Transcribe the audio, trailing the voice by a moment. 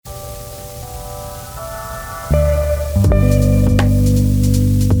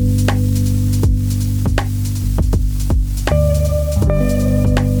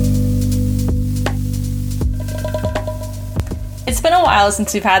while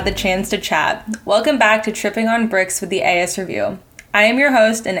since we've had the chance to chat. Welcome back to Tripping on Bricks with the AS Review. I am your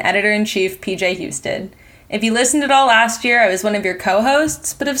host and editor-in-chief, PJ Houston. If you listened at all last year, I was one of your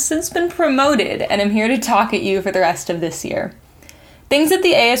co-hosts, but have since been promoted and am here to talk at you for the rest of this year. Things at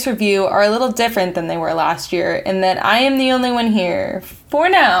the AS Review are a little different than they were last year in that I am the only one here, for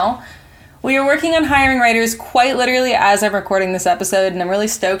now. We are working on hiring writers quite literally as I'm recording this episode, and I'm really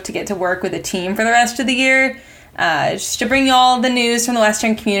stoked to get to work with a team for the rest of the year, just to bring you all the news from the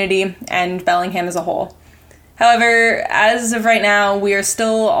Western community and Bellingham as a whole. However, as of right now, we are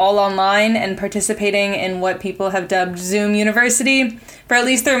still all online and participating in what people have dubbed Zoom University for at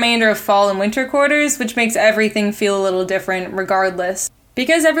least the remainder of fall and winter quarters, which makes everything feel a little different regardless.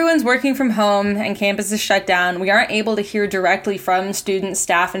 Because everyone's working from home and campus is shut down, we aren't able to hear directly from students,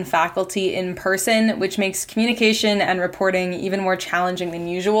 staff, and faculty in person, which makes communication and reporting even more challenging than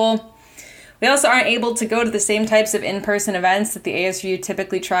usual. We also aren't able to go to the same types of in-person events that the ASU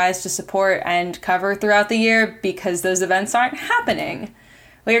typically tries to support and cover throughout the year because those events aren't happening.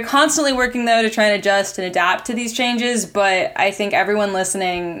 We are constantly working, though, to try and adjust and adapt to these changes, but I think everyone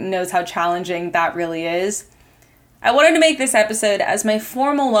listening knows how challenging that really is. I wanted to make this episode as my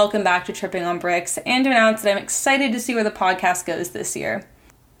formal welcome back to Tripping on Bricks and to announce that I'm excited to see where the podcast goes this year.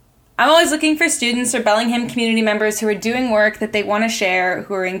 I'm always looking for students or Bellingham community members who are doing work that they want to share,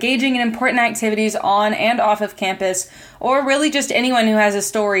 who are engaging in important activities on and off of campus, or really just anyone who has a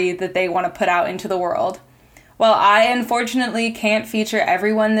story that they want to put out into the world. While I unfortunately can't feature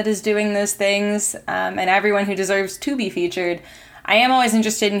everyone that is doing those things, and everyone who deserves to be featured, I am always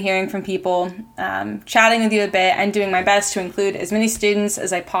interested in hearing from people, chatting with you a bit, and doing my best to include as many students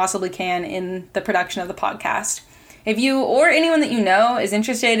as I possibly can in the production of the podcast. If you or anyone that you know is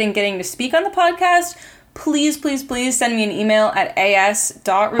interested in getting to speak on the podcast, please send me an email at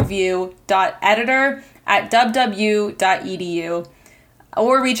as.review.editor@ww.edu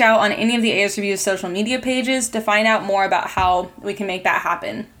or reach out on any of the AS Review's social media pages to find out more about how we can make that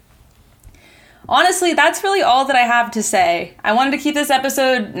happen. Honestly, that's really all that I have to say. I wanted to keep this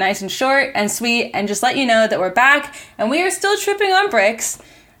episode nice and short and sweet and just let you know that we're back and we are still tripping on bricks.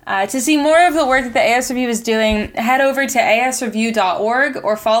 To see more of the work that the AS Review is doing, head over to asreview.org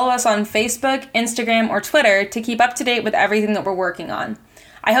or follow us on Facebook, Instagram, or Twitter to keep up to date with everything that we're working on.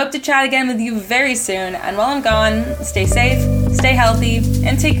 I hope to chat again with you very soon, and while I'm gone, stay safe, stay healthy,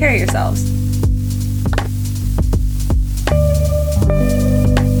 and take care of yourselves.